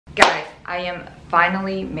Guys, I am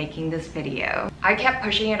finally making this video. I kept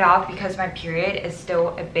pushing it off because my period is still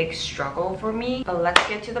a big struggle for me. But let's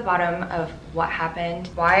get to the bottom of what happened,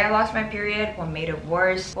 why I lost my period, what made it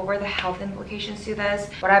worse, what were the health implications to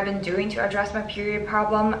this, what I've been doing to address my period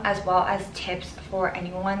problem, as well as tips for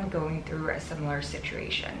anyone going through a similar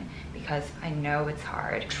situation, because I know it's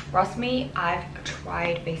hard. Trust me, I've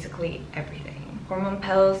tried basically everything. Hormone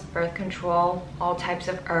pills, birth control, all types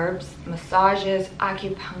of herbs, massages,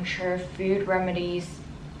 acupuncture, food remedies.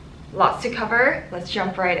 Lots to cover. Let's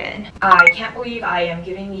jump right in. I can't believe I am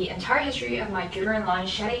giving the entire history of my uterine line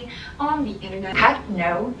shedding on the internet. I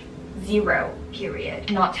had zero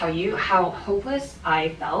period. Not tell you how hopeless I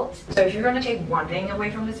felt. So if you're going to take one thing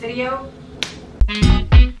away from this video,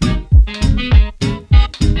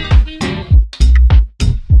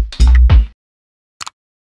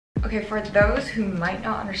 okay, for those who might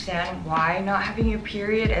not understand why not having your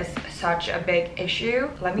period is such a big issue,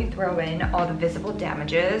 let me throw in all the visible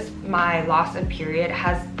damages my loss of period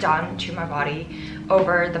has done to my body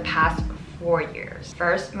over the past 4 years.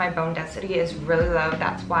 First, my bone density is really low.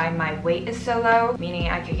 That's why my weight is so low, meaning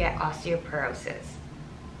I could get osteoporosis.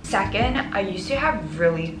 Second, I used to have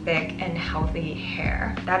really thick and healthy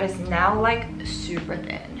hair that is now like super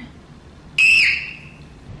thin.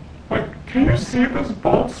 Can you see this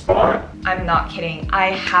bald spot? I'm not kidding.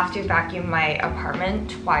 I have to vacuum my apartment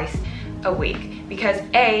twice a week because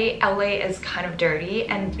A, LA is kind of dirty,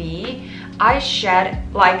 and B, I shed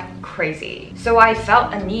like crazy. So I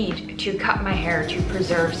felt a need to cut my hair to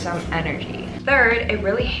preserve some energy. Third, it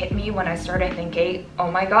really hit me when I started thinking,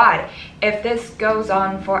 oh my god, if this goes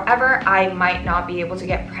on forever, I might not be able to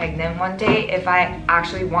get pregnant one day if I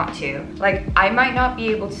actually want to. Like, I might not be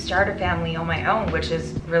able to start a family on my own, which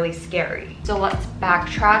is really scary. So let's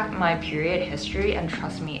backtrack my period history, and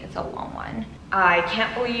trust me, it's a long one. I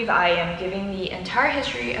can't believe I am giving the entire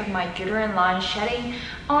history of my uterine line shedding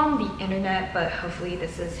on the internet, but hopefully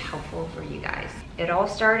this is helpful for you guys. It all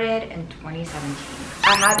started in 2017.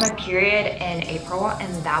 I had my period in April,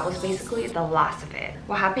 and that was basically the last of it.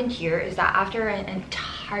 What happened here is that after an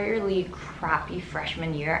entirely crappy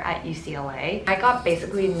freshman year at UCLA, I got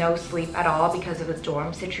basically no sleep at all because of the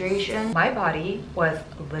dorm situation. My body was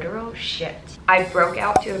literal shit. I broke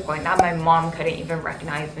out to the point that my mom couldn't even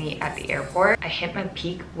recognize me at the airport. I hit my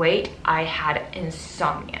peak weight. I had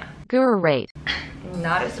insomnia. Great.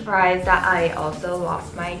 Not a surprise that I also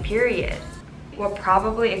lost my period. What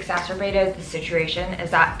probably exacerbated the situation is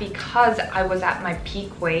that because I was at my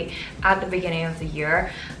peak weight at the beginning of the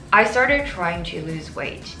year, I started trying to lose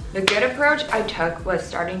weight. The good approach I took was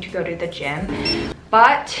starting to go to the gym,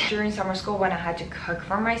 but during summer school when I had to cook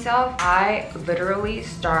for myself, I literally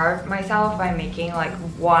starved myself by making like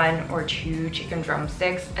 1 or 2 chicken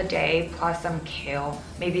drumsticks a day plus some kale,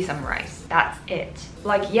 maybe some rice. That's it.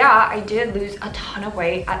 Like, yeah, I did lose a ton of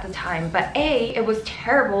weight at the time, but A, it was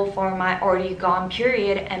terrible for my already gone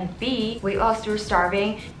period, and B, weight loss through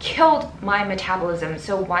starving killed my metabolism.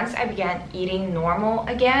 So once I began eating normal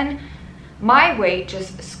again, my weight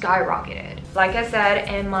just skyrocketed. Like I said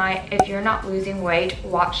in my if you're not losing weight,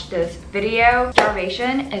 watch this video,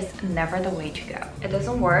 starvation is never the way to go. It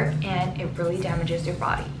doesn't work and it really damages your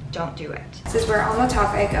body. Don't do it. Since we're on the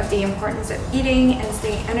topic of the importance of eating and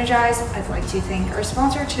staying energized, I'd like to thank our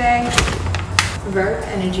sponsor today, Verb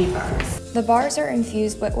Energy Bars. The bars are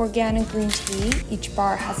infused with organic green tea. Each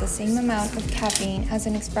bar has the same amount of caffeine as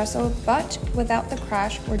an espresso, but without the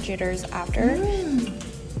crash or jitters after.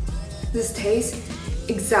 This tastes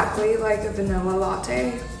exactly like a vanilla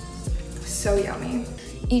latte. So yummy.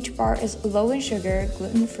 Each bar is low in sugar,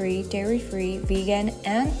 gluten-free, dairy-free, vegan,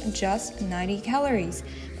 and just 90 calories,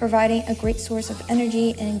 providing a great source of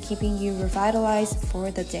energy and keeping you revitalized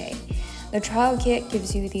for the day. The trial kit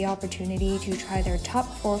gives you the opportunity to try their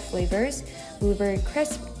top 4 flavors: blueberry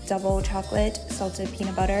crisp, double chocolate, salted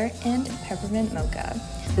peanut butter, and peppermint mocha.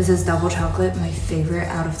 This is double chocolate, my favorite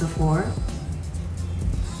out of the 4.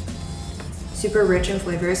 Super rich in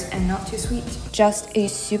flavors and not too sweet. Just a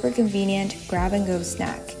super convenient grab-and-go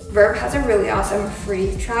snack. Verb has a really awesome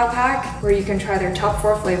free trial pack where you can try their top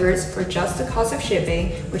 4 flavors for just the cost of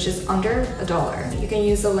shipping, which is under $1. You can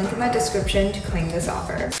use the link in my description to claim this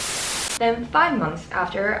offer. Then 5 months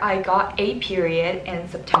after I got a period in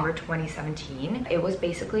September 2017, it was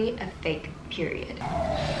basically a fake period.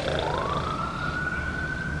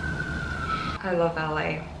 I love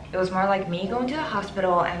LA. It was more like me going to the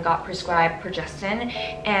hospital and got prescribed progestin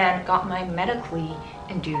and got my medically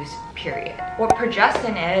induced period. What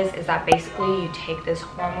progestin is that basically you take this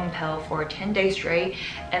hormone pill for 10 days straight,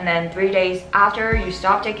 and then 3 days after you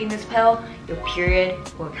stop taking this pill, your period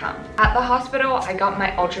will come. At the hospital, I got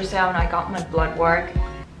my ultrasound, I got my blood work.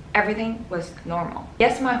 everything was normal.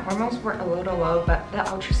 Yes, my hormones were a little low, but the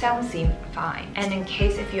ultrasound seemed fine. And in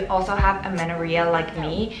case if you also have amenorrhea like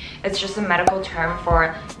me, it's just a medical term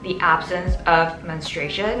for the absence of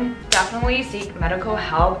menstruation. Definitely seek medical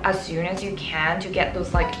help as soon as you can to get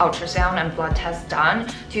those like ultrasound and blood tests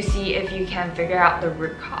done to see if you can figure out the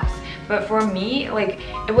root cause. But for me, like,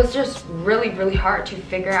 it was just really hard to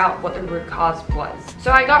figure out what the root cause was.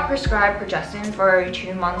 So I got prescribed progestin for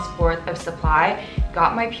 2 months worth of supply,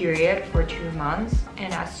 got my period for 2 months,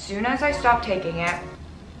 and as soon as I stopped taking it,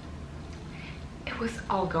 it was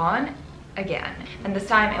all gone again. And this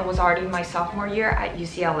time it was already my sophomore year at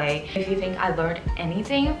UCLA. If you think I learned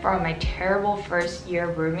anything from my terrible first year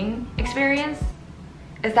rooming experience,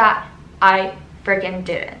 is that I freaking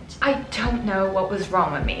didn't. I don't know what was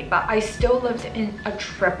wrong with me, but I still lived in a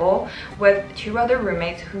triple with 2 other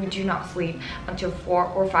roommates who do not sleep until 4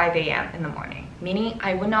 or 5 a.m. in the morning. Meaning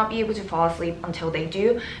I would not be able to fall asleep until they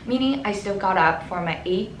do, meaning I still got up for my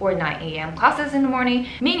 8 or 9 a.m. classes in the morning,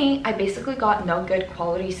 meaning I basically got no good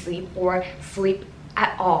quality sleep or sleep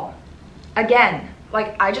at all. Again,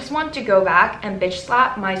 like, I just want to go back and bitch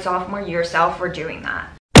slap my sophomore year self for doing that.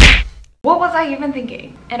 What was I even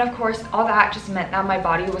thinking? And of course, all that just meant that my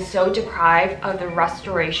body was so deprived of the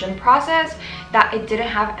restoration process that it didn't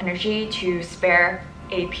have energy to spare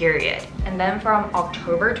a period. And then from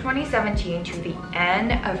October 2017 to the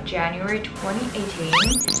end of January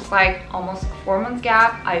 2018, like almost 4 months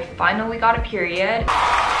gap, I finally got a period.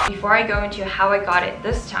 Before I go into how I got it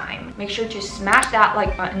this time, make sure to smash that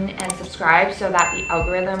like button and subscribe so that the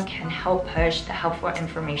algorithm can help push the helpful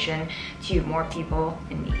information to more people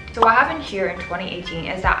in need. So what happened here in 2018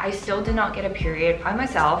 is that I still did not get a period by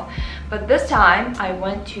myself, but this time I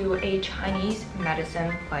went to a Chinese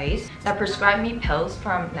medicine place that prescribed me pills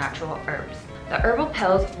from natural herbs. The herbal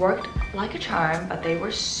pills worked like a charm, but they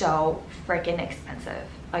were so freaking expensive,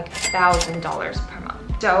 like $1,000 per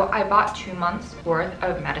month. So I bought 2 months worth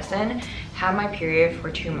of medicine, had my period for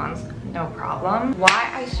 2 months, no problem.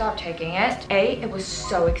 Why I stopped taking it? A, it was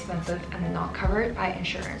so expensive and not covered by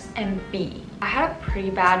insurance. And B, I had a pretty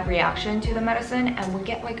bad reaction to the medicine and would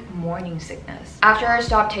get like morning sickness. After I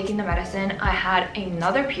stopped taking the medicine, I had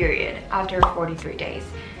another period after 43 days.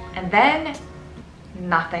 And then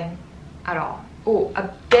nothing at all. Oh, a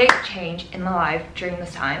big change in my life during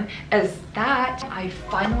this time is that I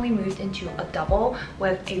finally moved into a double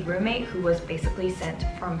with a roommate who was basically sent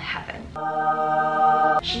from heaven.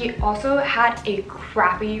 She also had a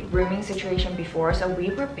crappy rooming situation before, so we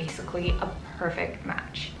were basically a perfect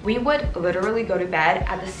match. We would literally go to bed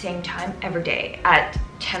at the same time every day at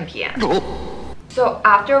 10 p.m. So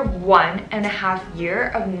after 1.5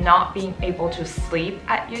 years of not being able to sleep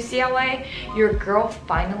at UCLA, your girl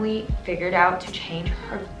finally figured out to change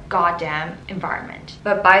her goddamn environment.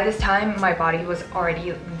 But by this time, my body was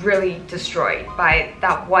already really destroyed by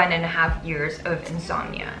that 1.5 years of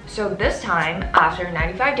insomnia. So this time, after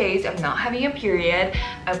 95 days of not having a period,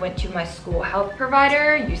 I went to my school health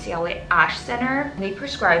provider, UCLA Ash Center. They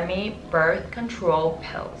prescribed me birth control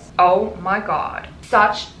pills. Oh my god,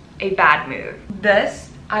 such a bad move.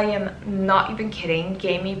 This, I am not even kidding,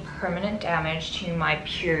 gave me permanent damage to my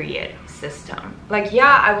period system. Like,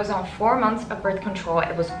 yeah, I was on 4 months of birth control.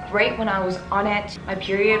 It was great when I was on it. My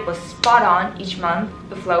period was spot on each month.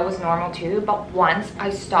 The flow was normal too, but once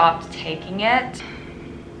I stopped taking it,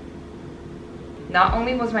 not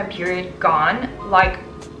only was my period gone, like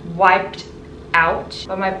wiped out,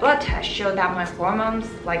 but my blood test showed that my hormones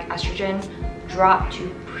like estrogen dropped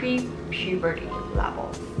to pre-puberty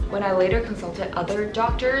levels. When I later consulted other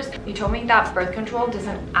doctors, they told me that birth control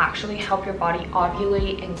doesn't actually help your body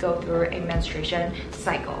ovulate and go through a menstruation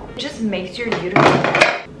cycle. It just makes your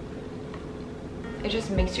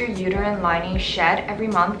uterine lining shed every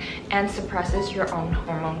month and suppresses your own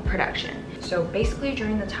hormone production. So basically,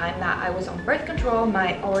 during the time that I was on birth control,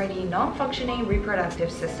 my already non-functioning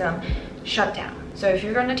reproductive system shut down. So if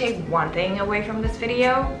you're gonna take one thing away from this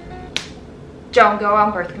video, don't go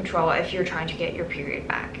on birth control if you're trying to get your period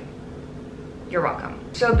back. You're welcome.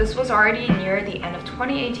 So this was already near the end of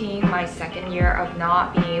 2018, my second year of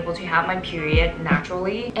not being able to have my period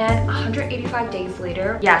naturally. And 185 days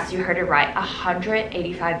later, yes, you heard it right,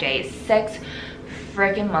 185 days, 6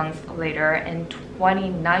 freaking months later in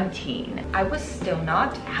 2019, I was still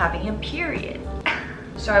not having a period.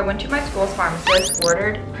 So I went to my school's pharmacist,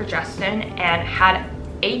 ordered progestin, and had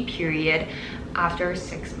a period after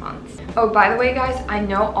 6 months. Oh, by the way guys, I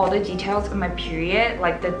know all the details of my period,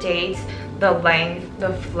 like the dates, the length,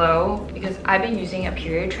 the flow, because I've been using a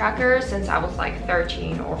period tracker since I was like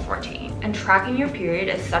 13 or 14. And tracking your period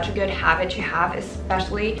is such a good habit to have,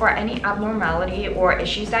 especially for any abnormality or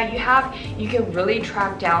issues that you have. You can really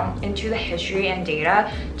track down into the history and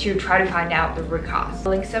data to try to find out the root cause.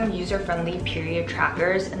 I'll link some user-friendly period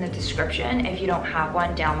trackers in the description. If you don't have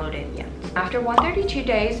one, download it yet. After 132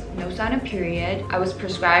 days, no sign of period, I was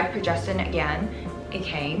prescribed progestin again. It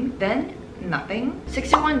came, then nothing.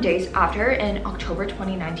 61 days after, in October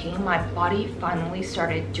 2019, my body finally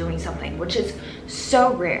started doing something, which is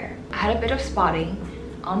so rare. I had a bit of spotting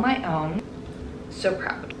on my own. So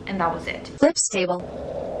proud. And that was it. Flips table.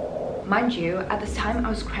 Mind you, at this time I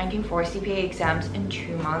was cranking for CPA exams in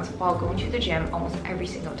 2 months while going to the gym almost every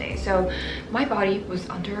single day. So my body was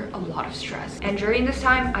under a lot of stress. And during this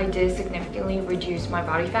time, I did significantly reduce my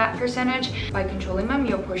body fat percentage by controlling my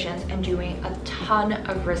meal portions and doing a ton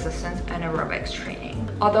of resistance and aerobics training.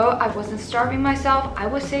 Although I wasn't starving myself, I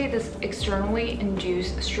would say this externally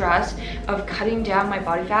induced stress of cutting down my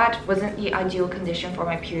body fat wasn't the ideal condition for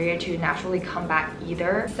my period to naturally come back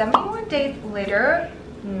either. 71 days later,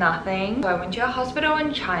 nothing. So I went to a hospital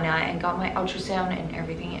in China and got my ultrasound and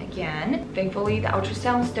everything again. Thankfully, the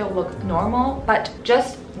ultrasound still looked normal, but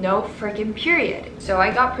just no freaking period. So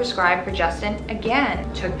I got prescribed progestin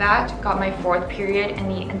again. Took that, got my 4th period in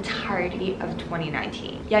the entirety of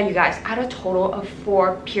 2019. Yeah, you guys, I had a total of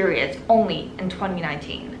 4 periods only in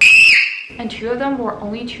 2019. And 2 of them were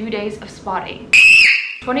only 2 days of spotting.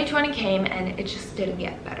 2020 came and it just didn't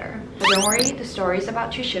get better. But don't worry, the story is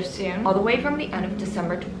about to shift soon. All the way from the end of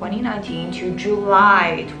December 2019 to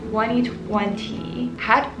July 2020,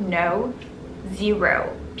 had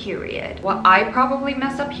zero period. What I probably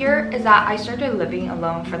messed up here is that I started living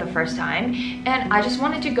alone for the first time and I just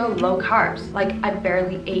wanted to go low carbs. Like, I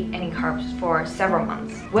barely ate any carbs for several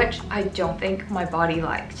months, which I don't think my body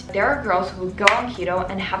liked. There are girls who go on keto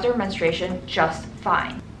and have their menstruation just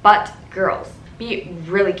fine. But girls, be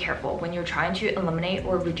really careful when you're trying to eliminate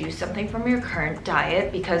or reduce something from your current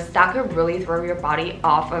diet, because that could really throw your body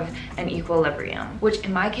off of an equilibrium, which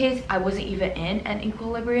in my case, I wasn't even in an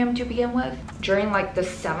equilibrium to begin with. During like the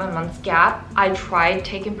 7 months gap, I tried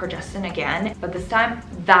taking progestin again, but this time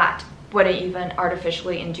that wouldn't even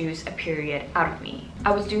artificially induce a period out of me.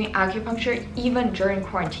 I was doing acupuncture even during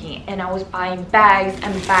quarantine, and I was buying bags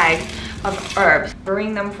and bags of herbs,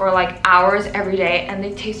 brewing them for like hours every day, and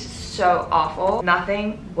they tasted so awful.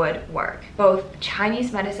 Nothing would work. Both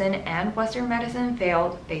Chinese medicine and Western medicine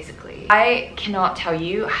failed, basically. I cannot tell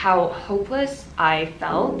you how hopeless I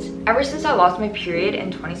felt. Ever since I lost my period in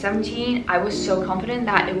 2017, I was so confident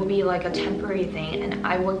that it would be like a temporary thing and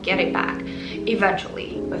I would get it back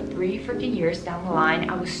eventually. But 3 freaking years down the line,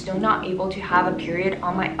 I was still not able to have a period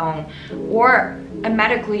on my own or a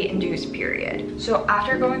medically induced period. So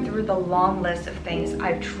after going through the long list of things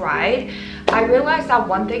I've tried, I realized that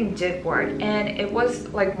one thing did work, and it was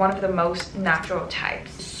like one of the most natural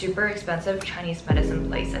types. Super expensive Chinese medicine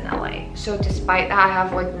place in LA. So despite that I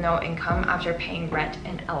have like no income after paying rent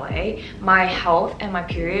in LA, my health and my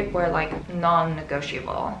period were like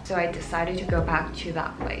non-negotiable. So I decided to go back to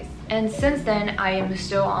that place. And since then, I am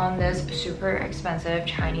still on this super expensive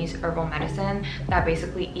Chinese herbal medicine that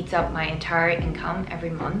basically eats up my entire income every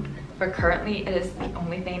month. But currently it is the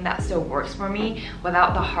only thing that still works for me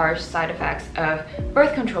without the harsh side effects of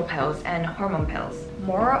birth control pills and hormone pills.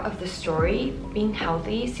 Moral of the story, being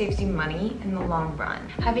healthy saves you money in the long run.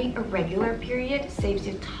 Having a regular period saves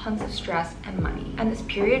you tons of stress and money. And this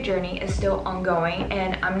period journey is still ongoing,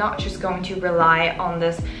 and I'm not just going to rely on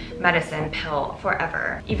this medicine pill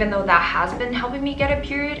forever. Even though that has been helping me get a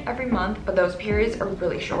period every month, but those periods are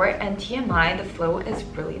really short, and TMI, the flow is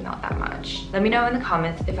really not that much. Let me know in the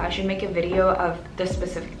comments if I should make a video of the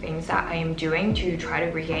specific things that I am doing to try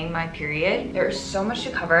to regain my period. There's so much to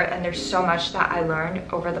cover, and there's so much that I learned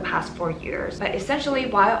over the past 4 years. But essentially,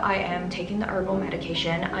 while I am taking the herbal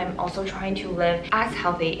medication, I'm also trying to live as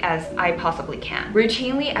healthy as I possibly can.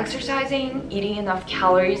 Routinely exercising, eating enough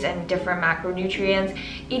calories and different macronutrients,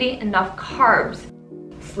 eating enough carbs,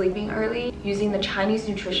 sleeping early, using the Chinese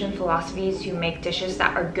nutrition philosophies to make dishes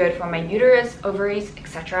that are good for my uterus, ovaries,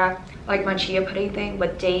 etc. Like my chia pudding thing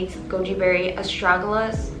with dates, goji berry,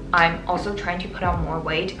 astragalus. I'm also trying to put on more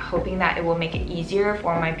weight, hoping that it will make it easier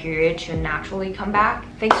for my period to naturally come back.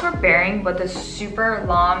 Thanks for bearing with this super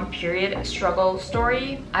long period struggle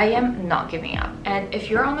story. I am not giving up. And if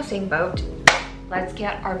you're on the same boat, let's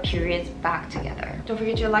get our periods back together. Don't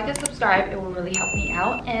forget to like and subscribe. It will really help me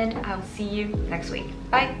out, and I'll see you next week.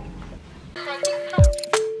 Bye.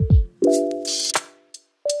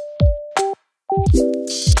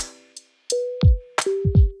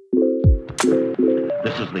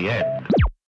 This is the end.